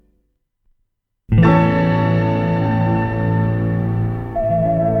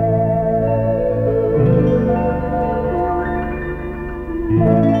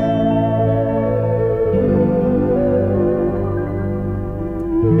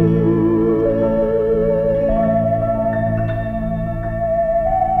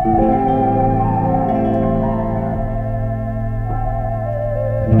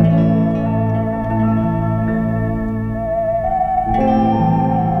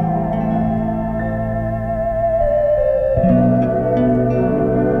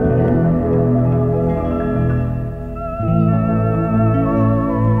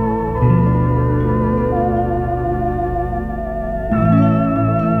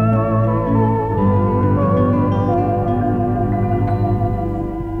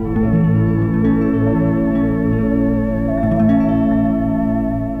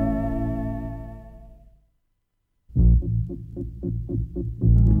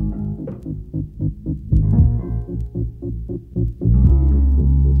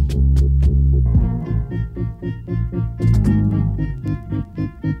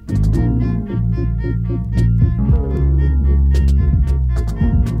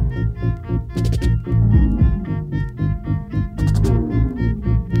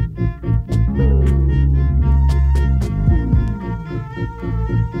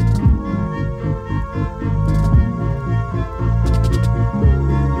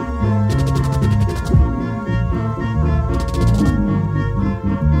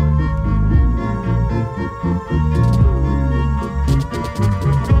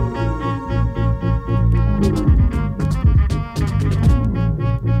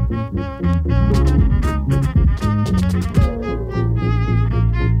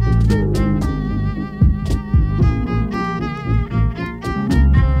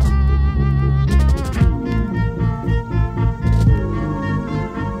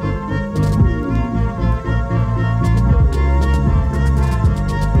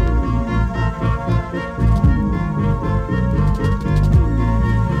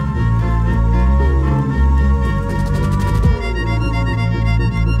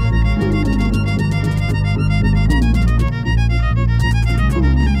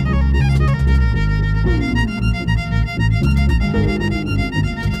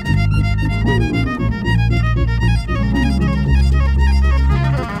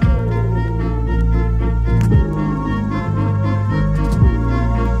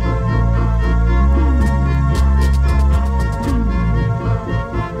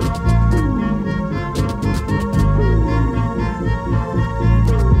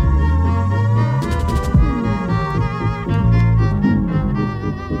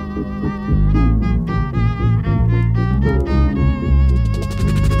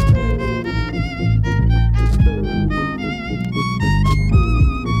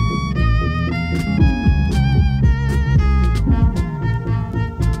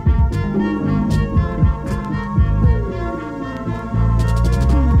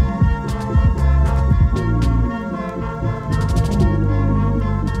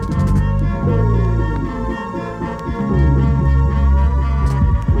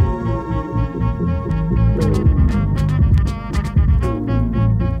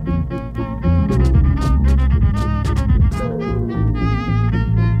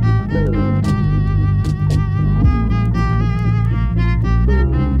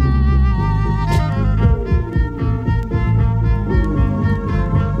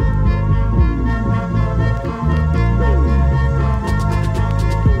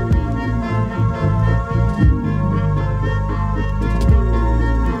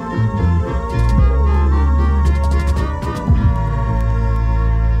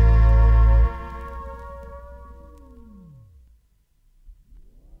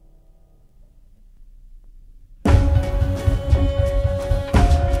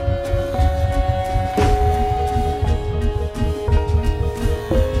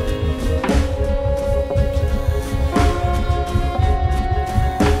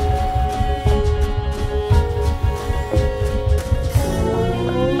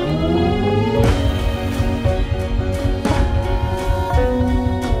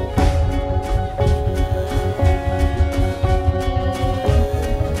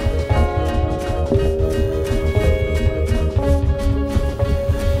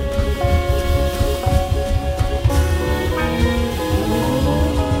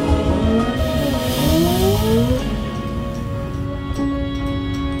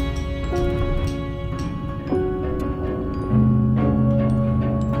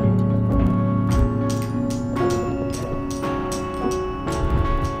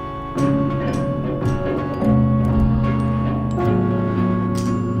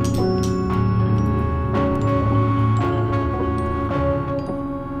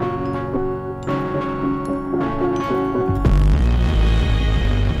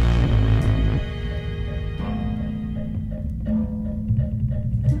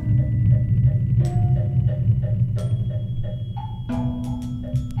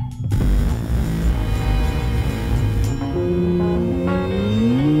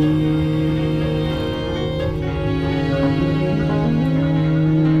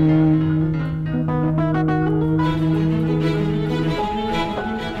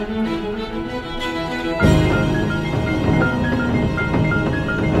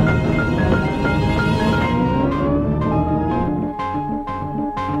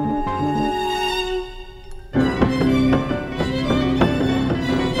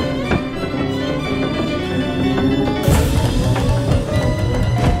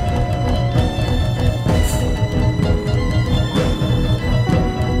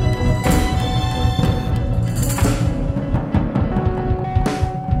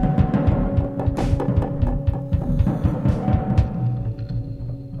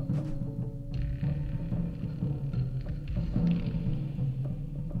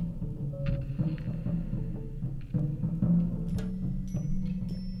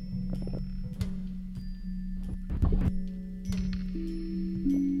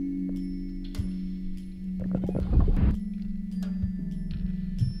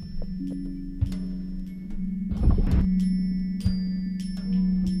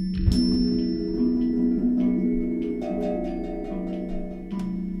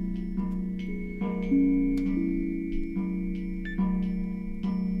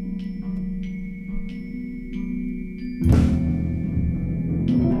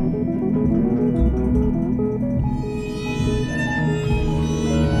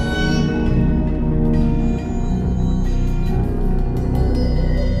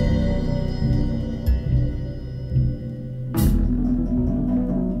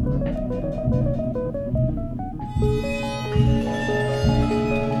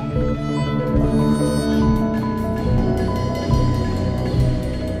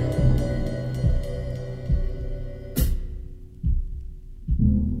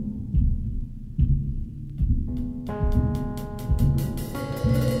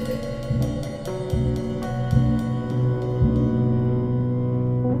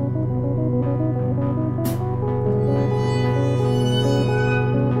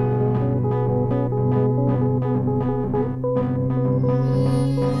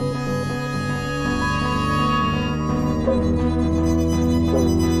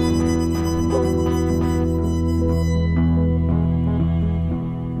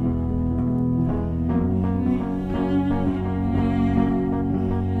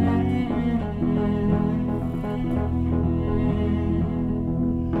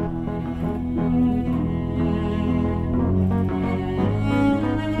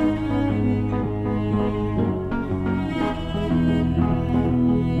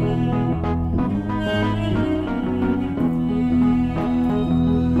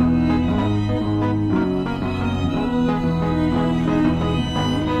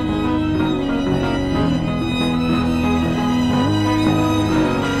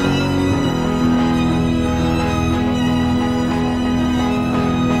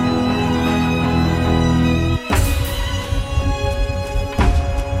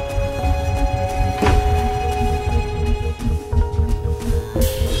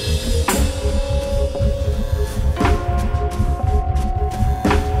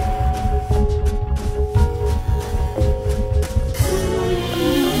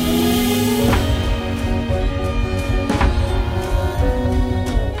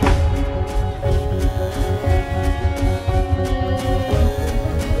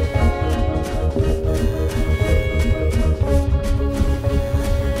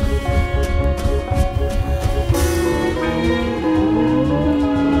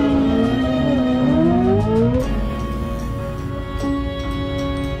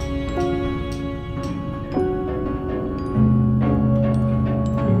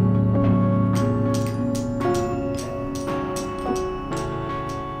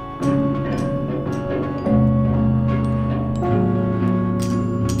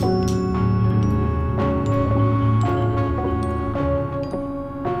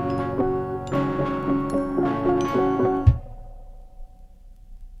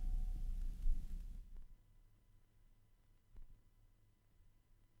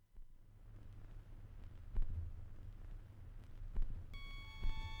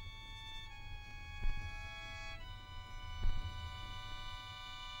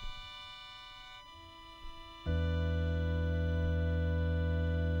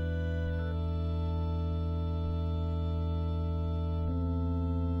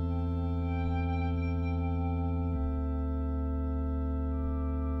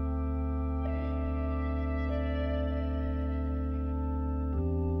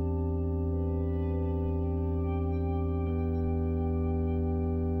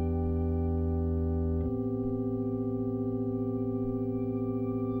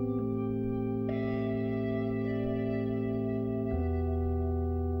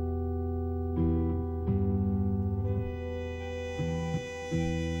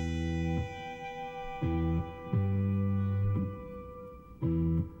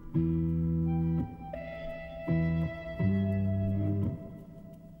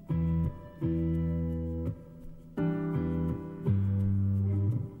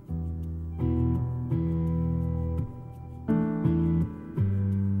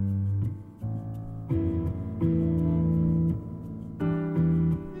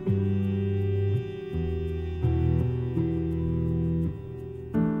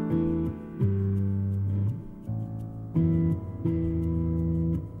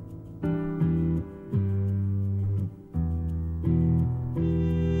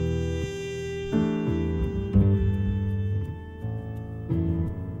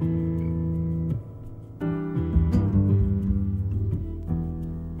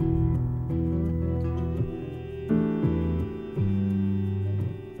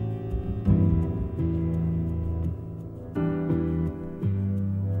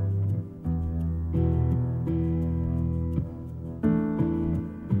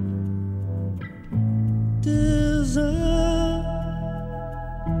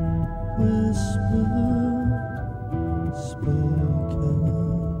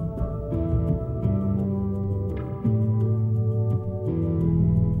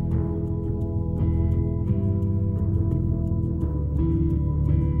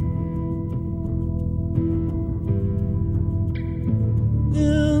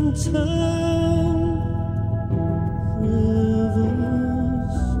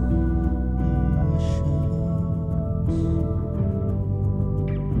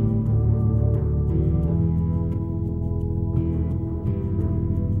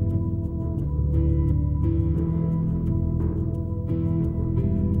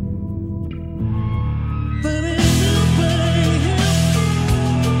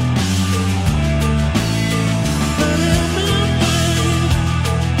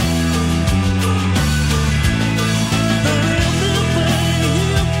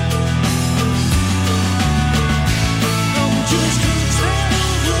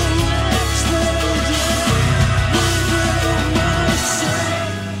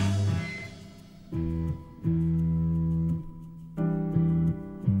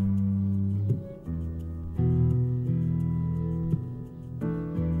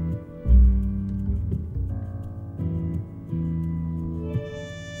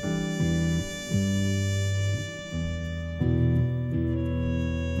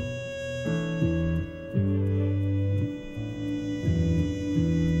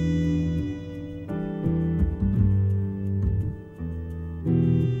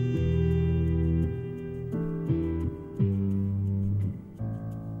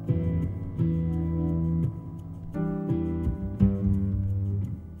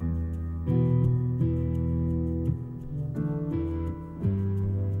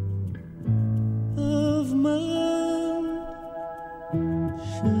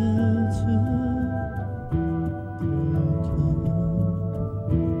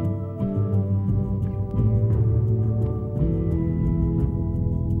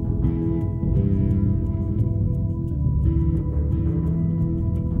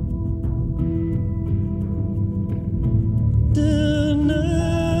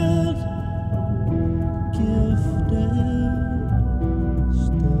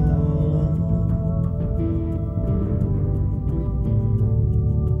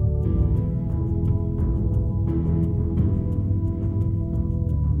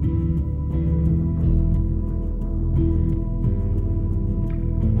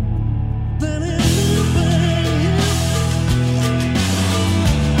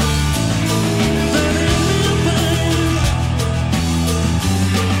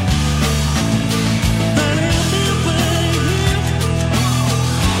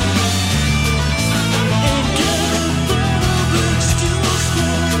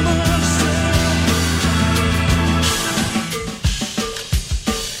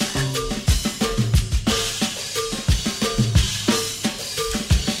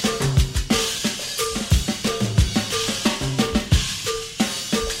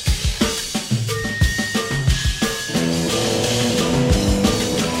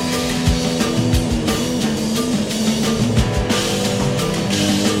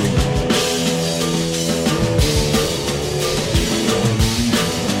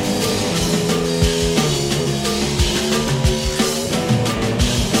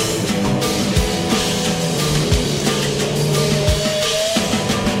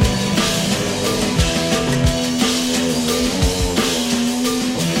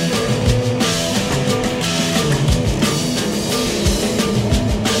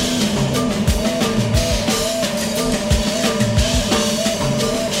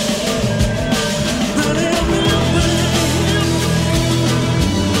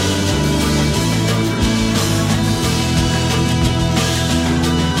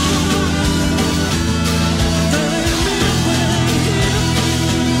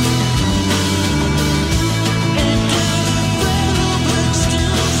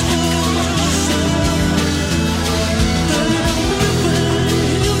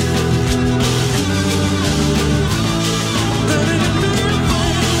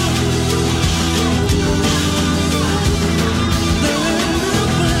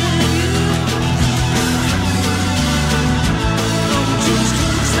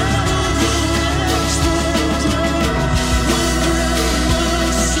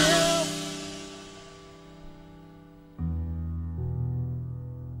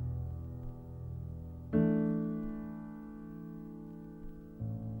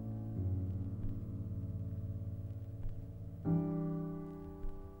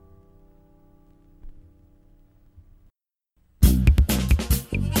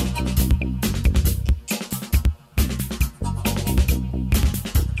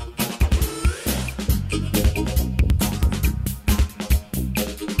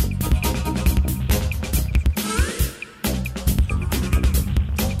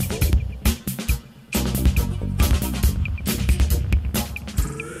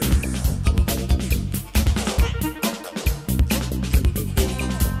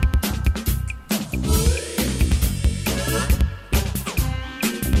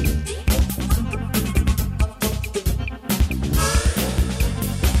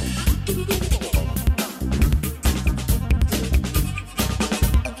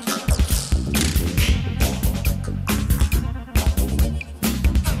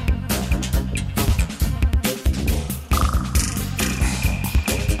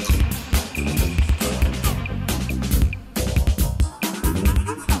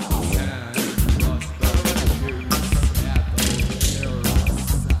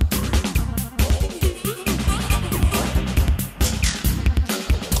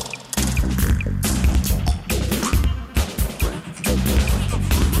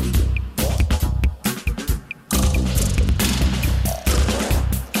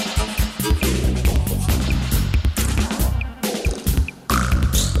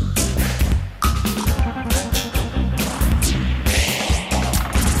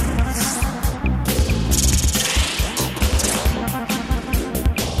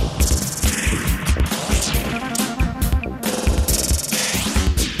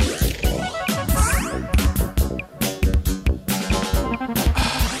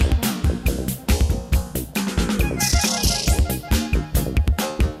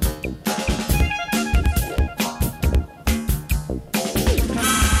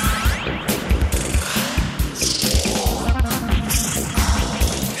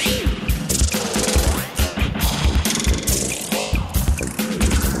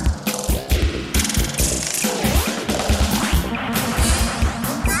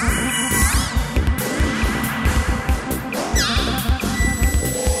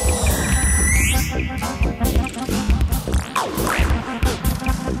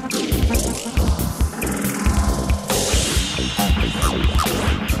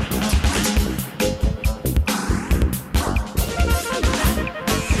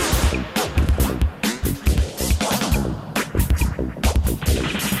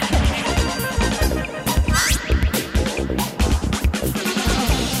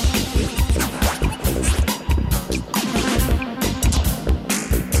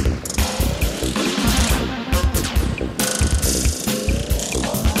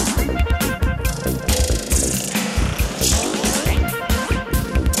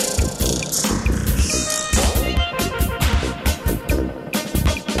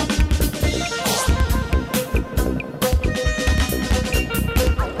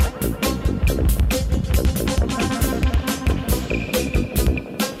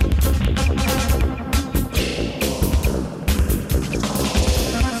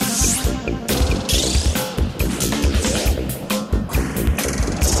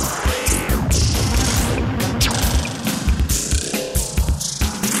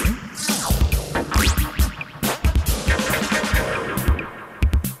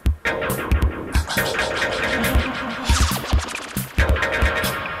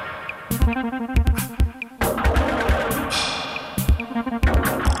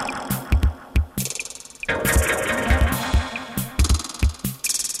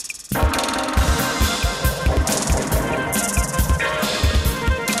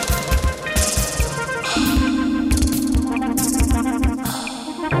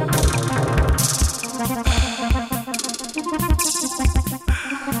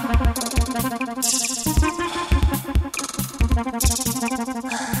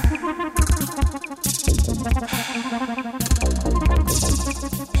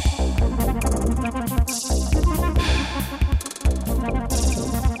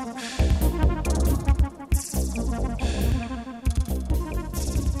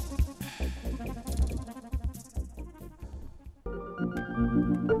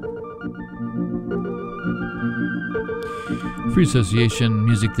Free association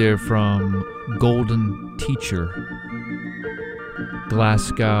music there from Golden Teacher,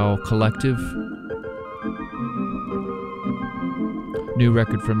 Glasgow Collective. New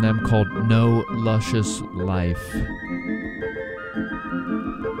record from them called No Luscious Life.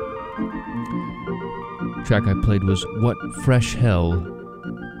 Track I played was What Fresh Hell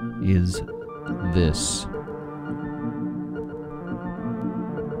Is This?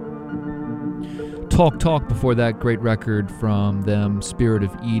 Talk before that, great record from them, Spirit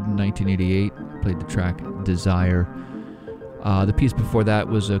of Eden, 1988. Played the track Desire. The piece before that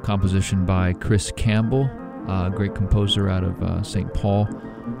was a composition by Chris Campbell, a great composer out of St. Paul.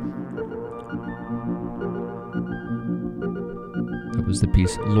 That was the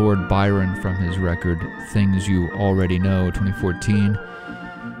piece Lord Byron from his record Things You Already Know, 2014.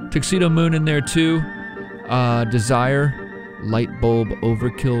 Tuxedo Moon in there too. Desire. Light Bulb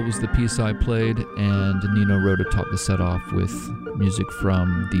Overkill was the piece I played, and Nino Rota topped the set off with music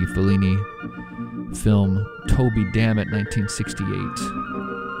from the Fellini film Toby Dammit,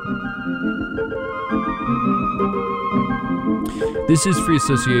 1968. This is Free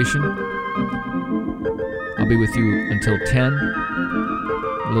Association. I'll be with you until 10.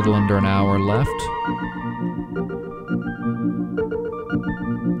 A little under an hour left.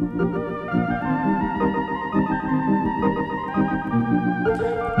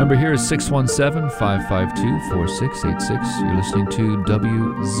 Number here is 617-552-4686. You're listening to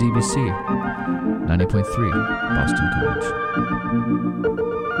WZBC 90.3 Boston College.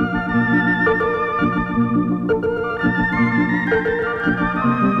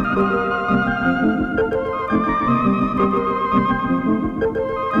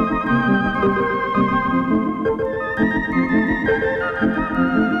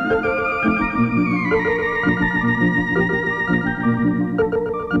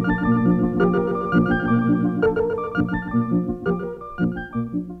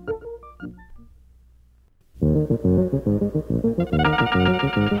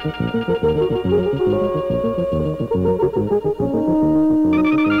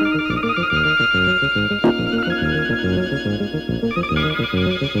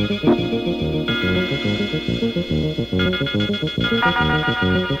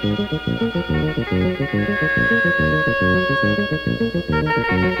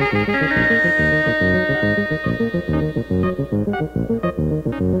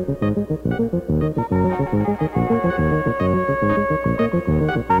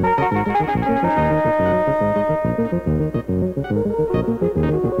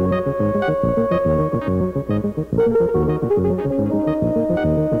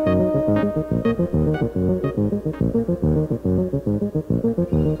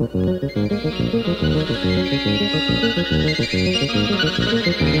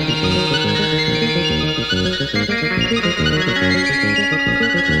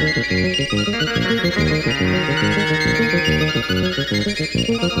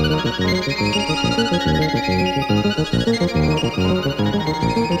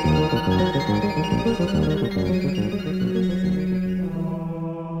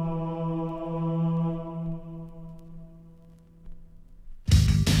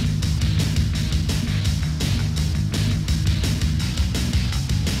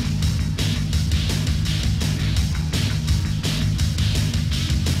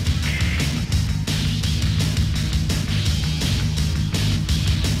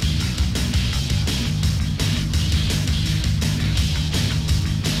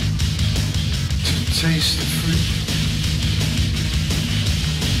 Taste the fruit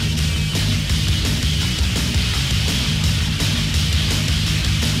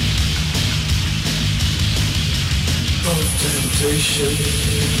of temptation.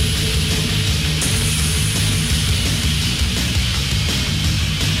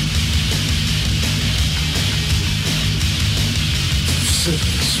 Sip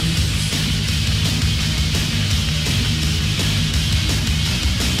the sweet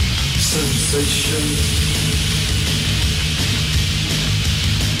sensation.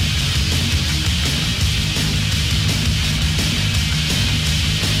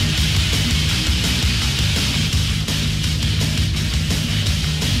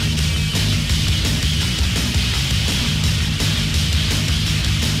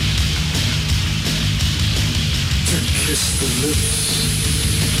 To kiss the lips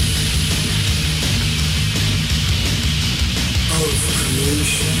of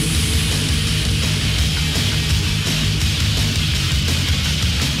creation.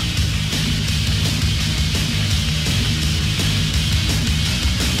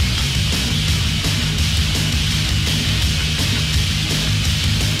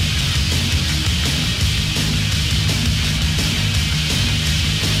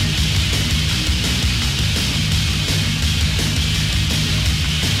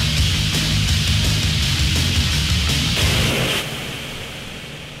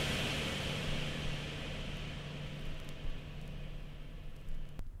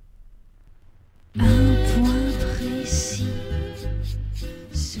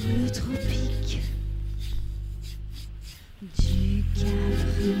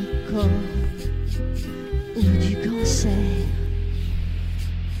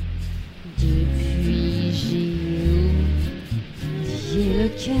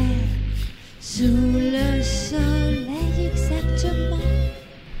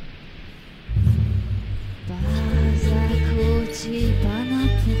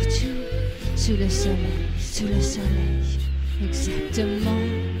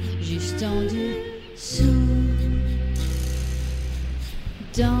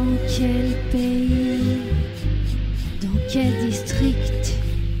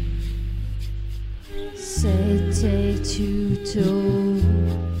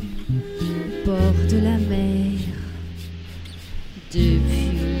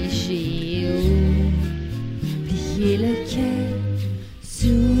 Depuis j'ai oublié lequel,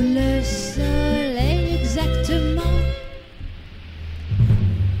 sous le soleil exactement.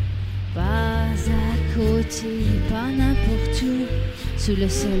 Pas à côté, pas n'importe où, sous le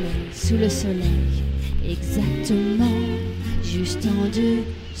soleil exactement, juste en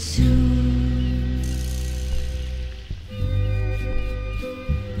dessous.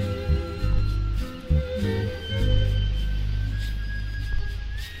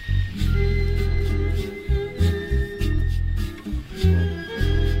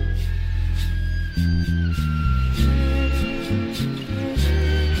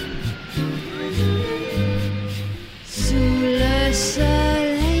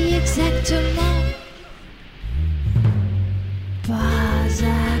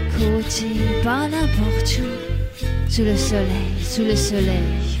 Pas n'importe où, sous le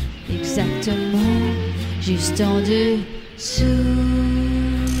soleil, exactement, juste en dessous.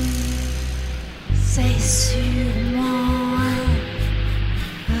 C'est sûrement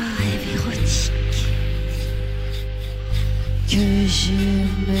un rêve érotique que je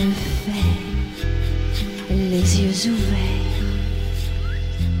me fais les yeux ouverts.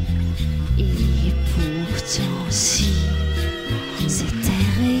 Et pourtant si c'était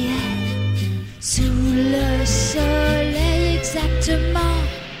réel, sous le soleil exactement,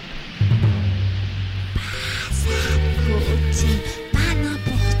 pas à côté, pas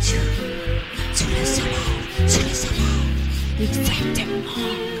n'importe où, sous le soleil,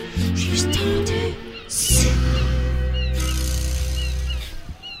 exactement, juste en dessous.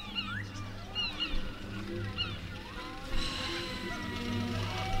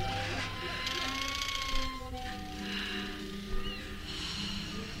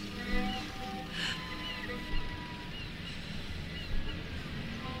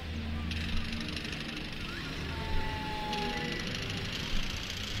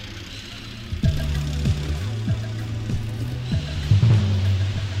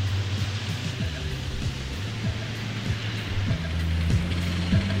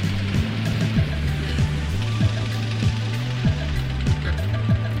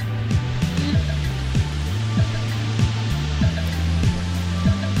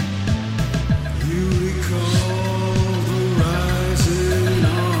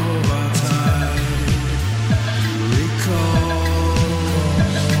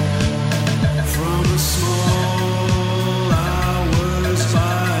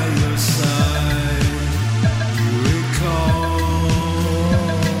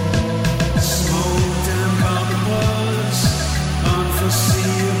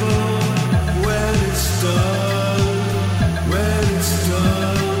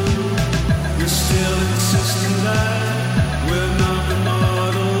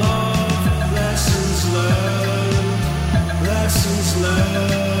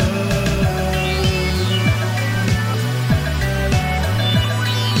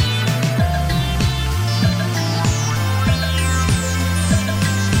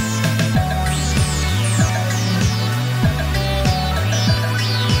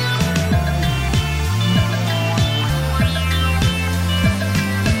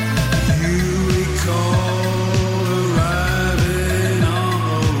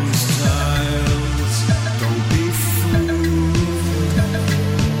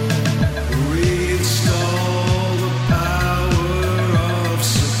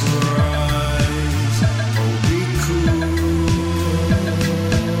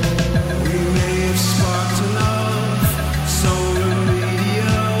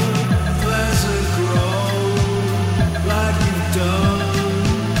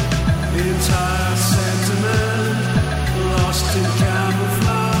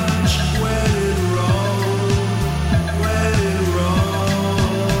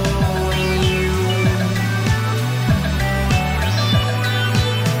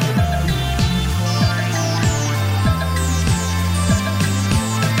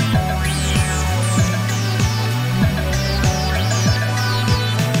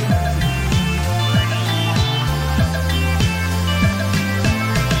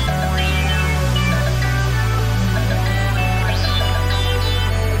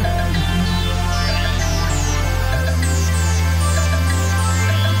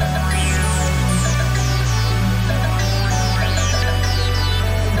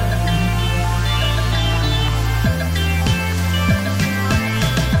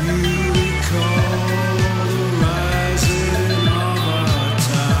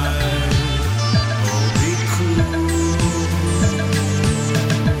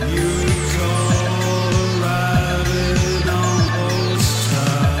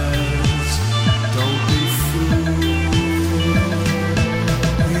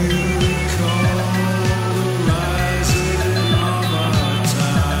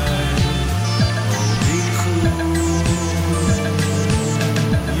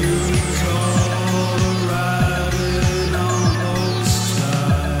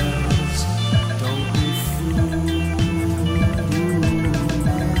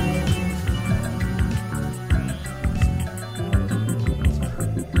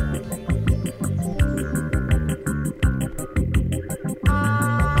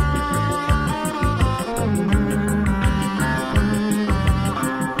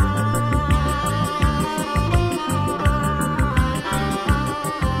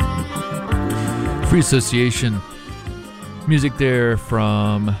 Free Association. Music there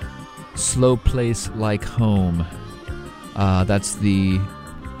from Slow Place Like Home. That's the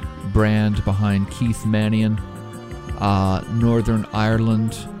brand behind Keith Manion, Northern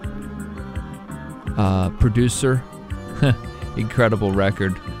Ireland producer. Incredible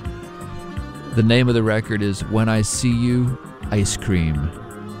record. The name of the record is When I See You, Ice Cream.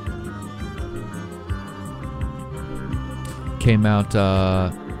 Came out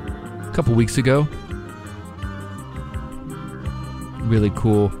a couple weeks ago. Really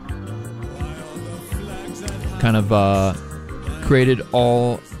cool. Kind of created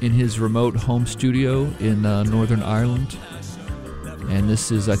all in his remote home studio in Northern Ireland. And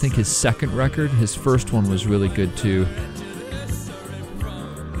this is, I think, his second record. His first one was really good too.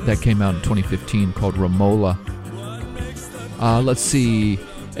 That came out in 2015 called Ramola. Let's see.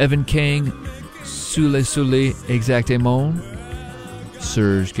 Evan Kang, Soule Soule Exactement.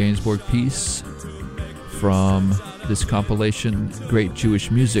 Serge Gainsbourg piece from this compilation, Great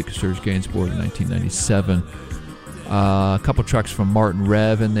Jewish Music, Serge Gainsbourg, 1997. A couple tracks from Martin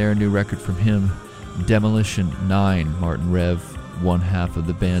Rev in there, a new record from him, Demolition 9. Martin Rev, one half of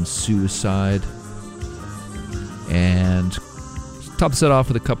the band Suicide. And tops it off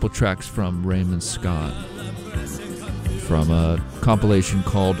with a couple tracks from Raymond Scott from a compilation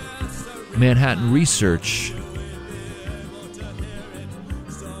called Manhattan Research.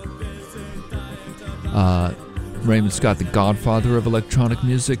 Raymond Scott, the godfather of electronic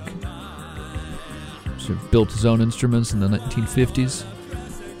music, sort of built his own instruments in the 1950s.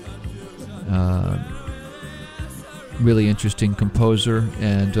 Really interesting composer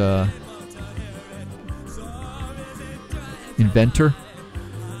and inventor.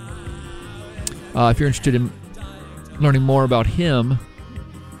 If you're interested in learning more about him,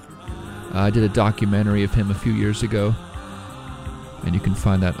 I did a documentary of him a few years ago, and you can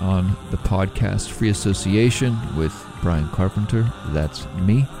find that on the podcast Free Association with Brian Carpenter. That's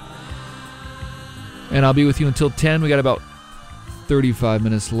me. And I'll be with you until 10. We got about 35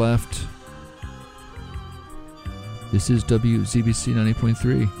 minutes left. This is WZBC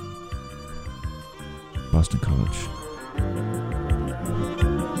 90.3, Boston College.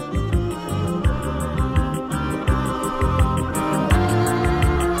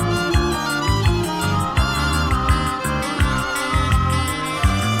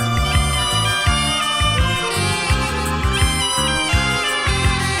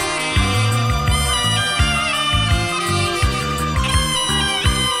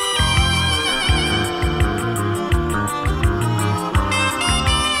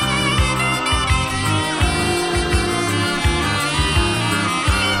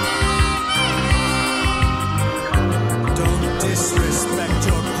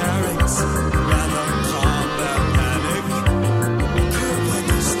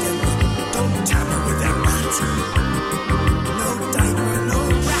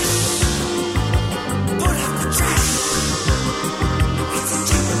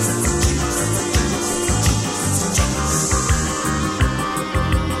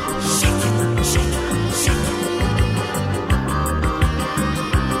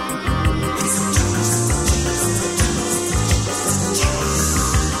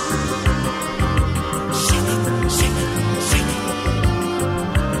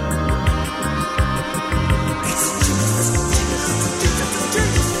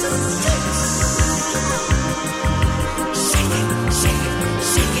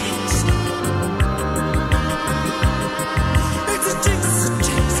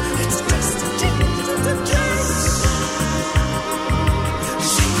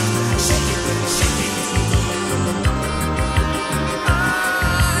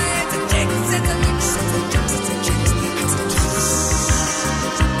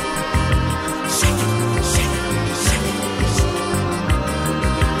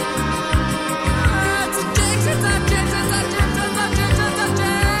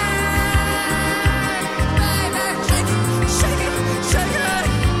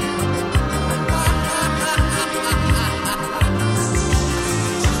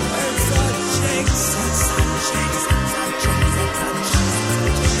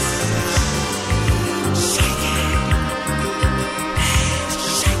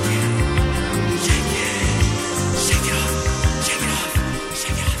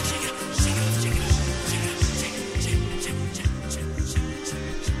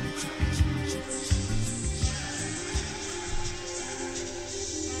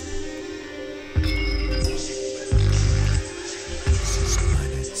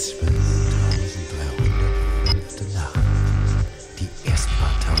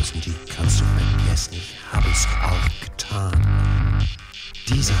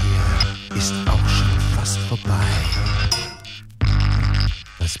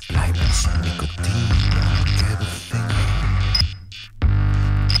 Was bleibt, ist Nikotin und gelbe Finger.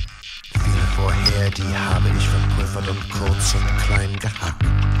 Viele vorher, die habe ich verpulvert und kurz und klein gehackt.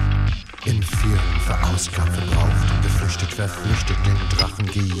 In vielen verausgabt, verbraucht und geflüchtet, verflüchtet, den Drachen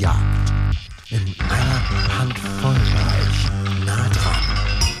gejagt. In einer Handvoll war ich nah dran.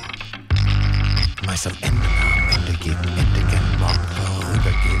 Meist am Ende, gegen Ende, gern morgen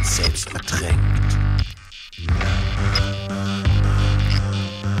vorübergehend, selbst ertränkt.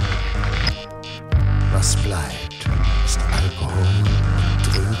 Was bleibt, ist Alkohol und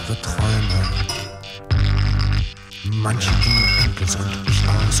trübe Träume. Manche gingen endlos und ich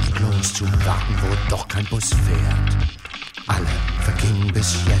aus und los zu warten, wo doch kein Bus fährt. Alle vergingen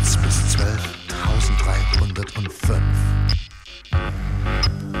bis jetzt, bis 12.305.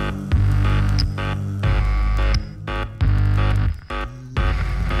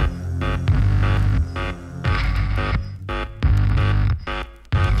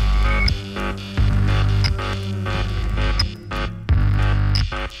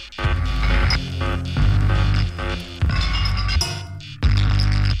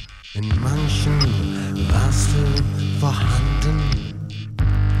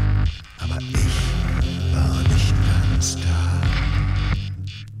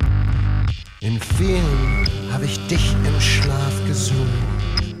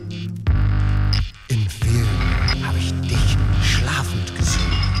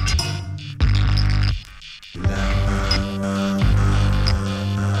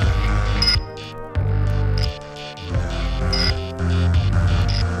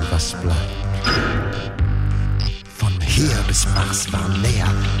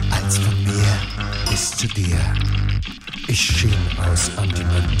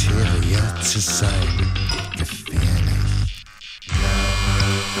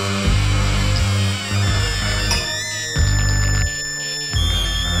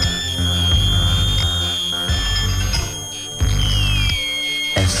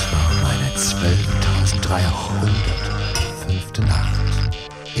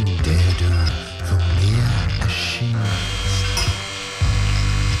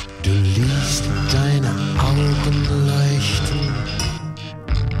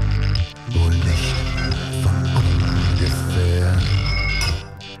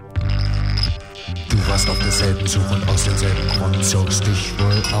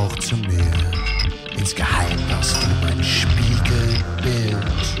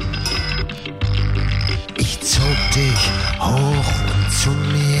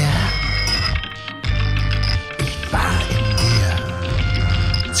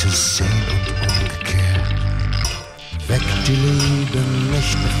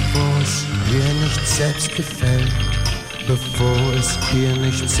 Bevor es dir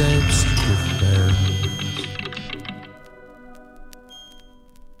nicht selbst gefällt.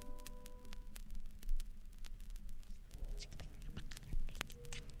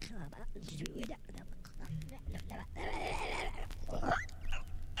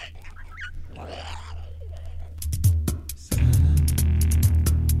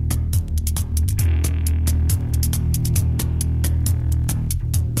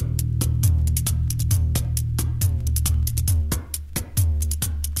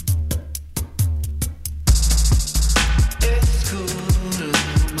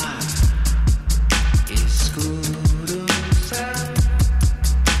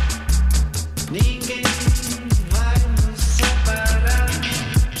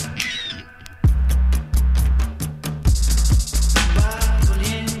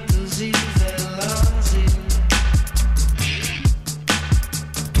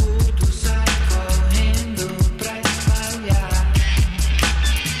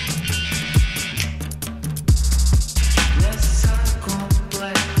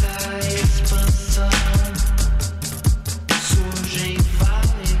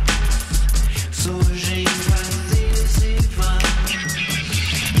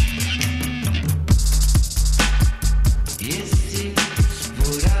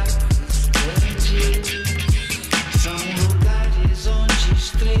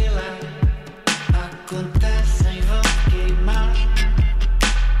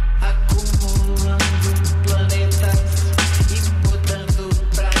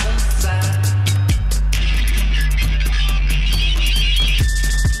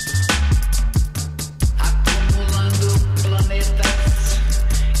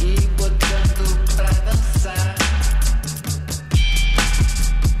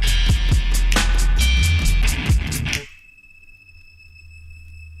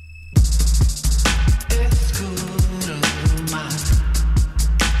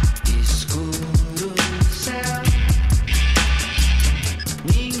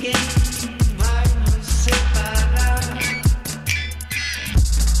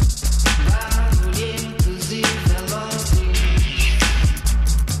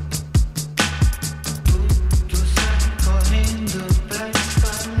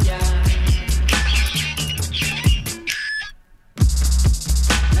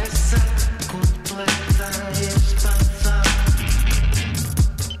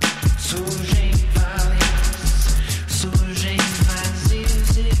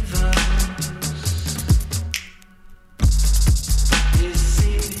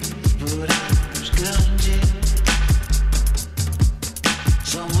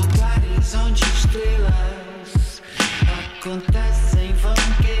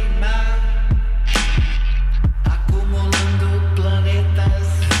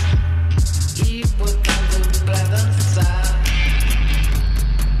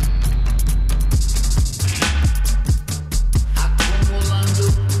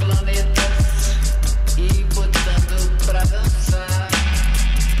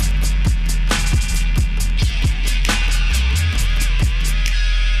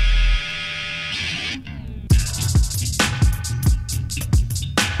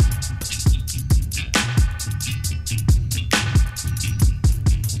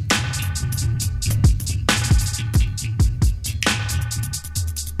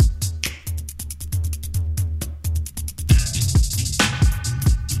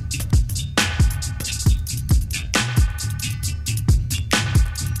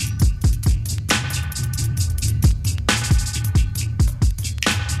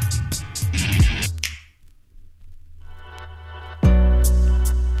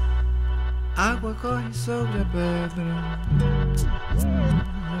 Água corre sobre a pedra.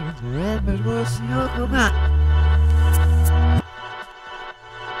 Mas você não.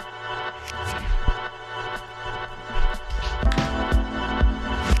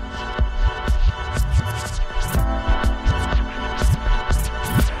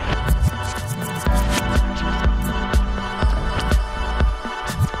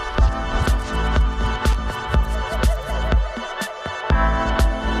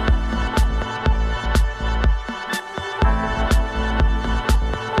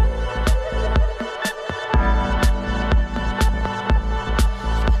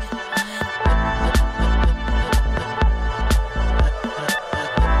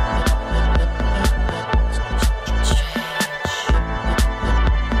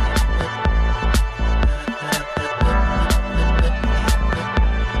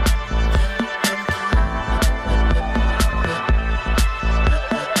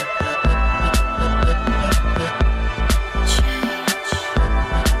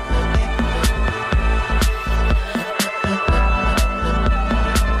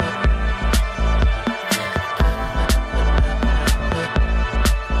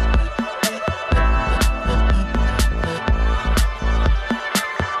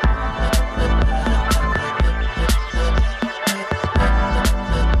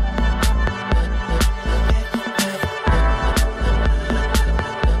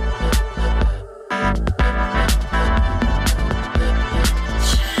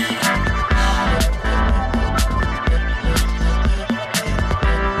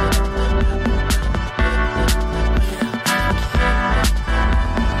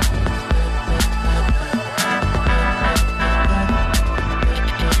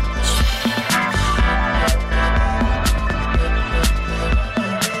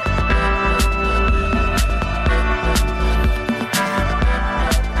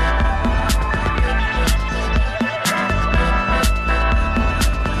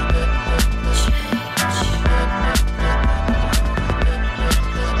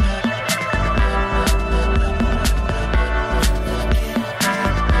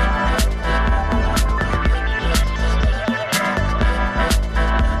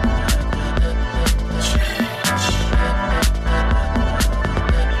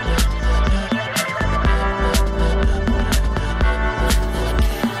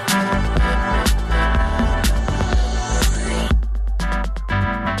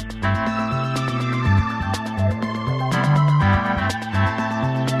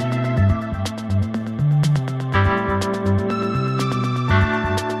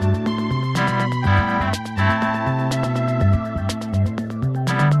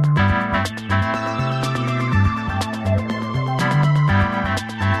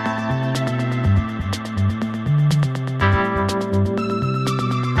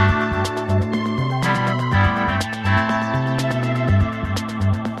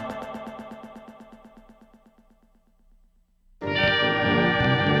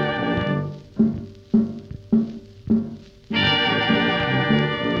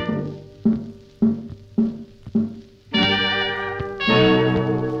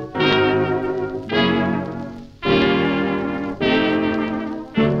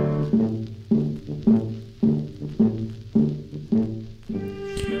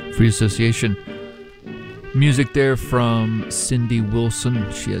 Free association. Music there from Cindy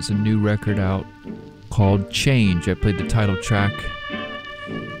Wilson. She has a new record out called Change. I played the title track.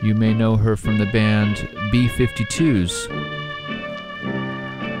 You may know her from the band B-52s.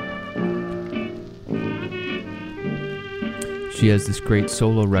 She has this great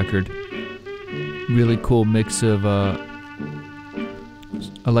solo record. Really cool mix of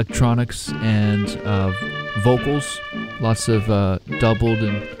electronics and vocals. Lots of doubled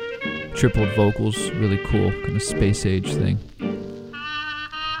and tripled vocals. Really cool, kind of space age thing.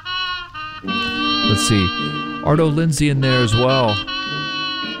 Let's see. Arto Lindsay in there as well.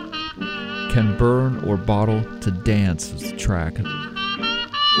 Can Burn or Bottle to Dance is the track.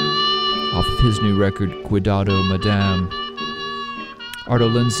 Off of his new record, Cuidado Madame.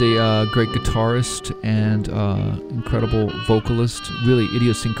 Arto Lindsay, great guitarist and incredible vocalist. Really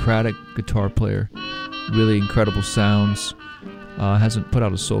idiosyncratic guitar player. Really incredible sounds. Hasn't put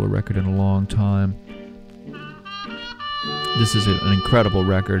out a solo record in a long time. This is an incredible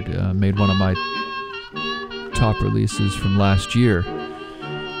record. Made one of my top releases from last year.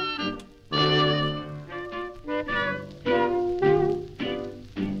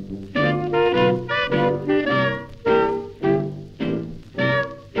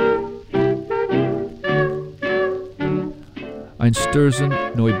 Einstürzen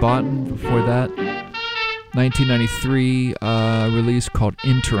Neubauten before that. 1993 release called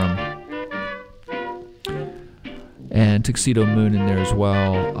Interim. And Tuxedo Moon in there as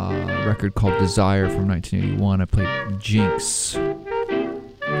well. Record called Desire from 1981. I played Jinx.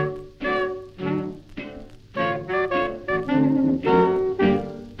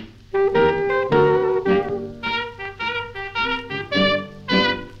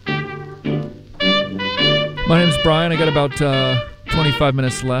 My name's Brian. I got about 25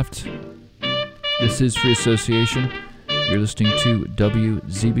 minutes left. This is Free Association. You're listening to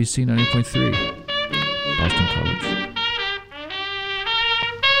WZBC 90.3, Boston College.